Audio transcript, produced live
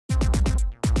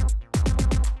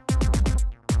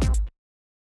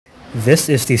This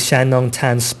is the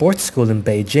Xiannongtan Sports School in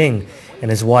Beijing and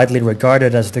is widely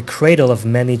regarded as the cradle of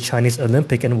many Chinese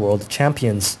Olympic and world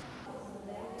champions.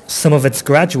 Some of its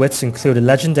graduates include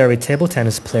legendary table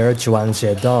tennis player Zhuang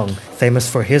Zhedong, famous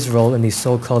for his role in the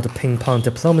so-called ping-pong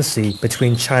diplomacy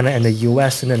between China and the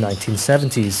US in the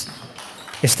 1970s.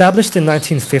 Established in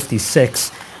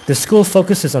 1956, the school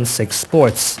focuses on 6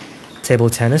 sports: table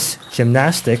tennis,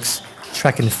 gymnastics,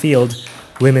 track and field,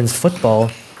 women's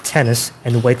football, tennis,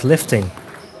 and weightlifting.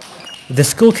 The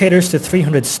school caters to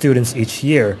 300 students each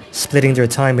year, splitting their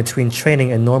time between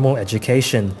training and normal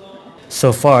education.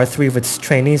 So far, 3 of its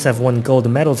trainees have won gold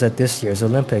medals at this year's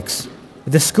Olympics.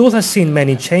 The school has seen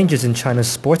many changes in China's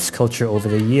sports culture over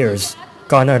the years.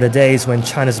 Gone are the days when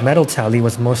China's medal tally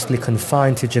was mostly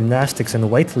confined to gymnastics and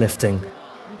weightlifting.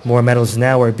 More medals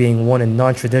now are being won in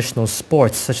non-traditional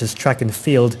sports such as track and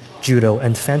field, judo,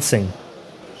 and fencing.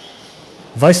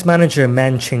 Vice Manager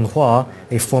Meng Qianghua,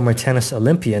 a former tennis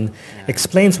Olympian,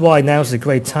 explains why now is a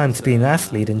great time to be an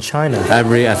athlete in China.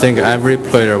 I think every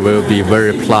player will be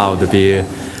very proud to be an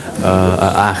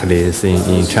athlete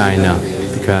in China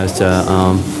because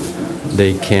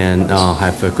they can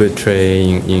have a good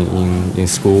training in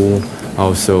school.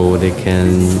 Also, they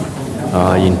can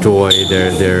enjoy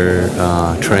their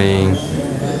training.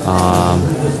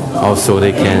 Also,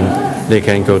 they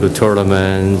can go to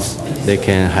tournaments. They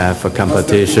can have a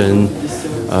competition.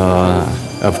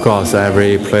 Of course,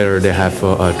 every player they have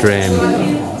a dream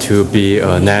to be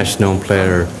a national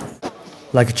player.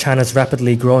 Like China's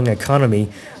rapidly growing economy,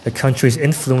 the country's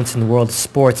influence in world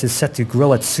sports is set to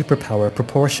grow at superpower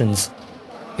proportions.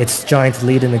 Its giant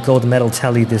lead in the gold medal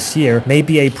tally this year may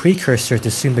be a precursor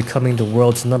to soon becoming the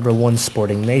world's #1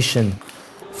 sporting nation.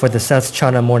 For the South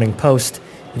China Morning Post,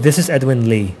 this is Edwin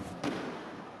Lee.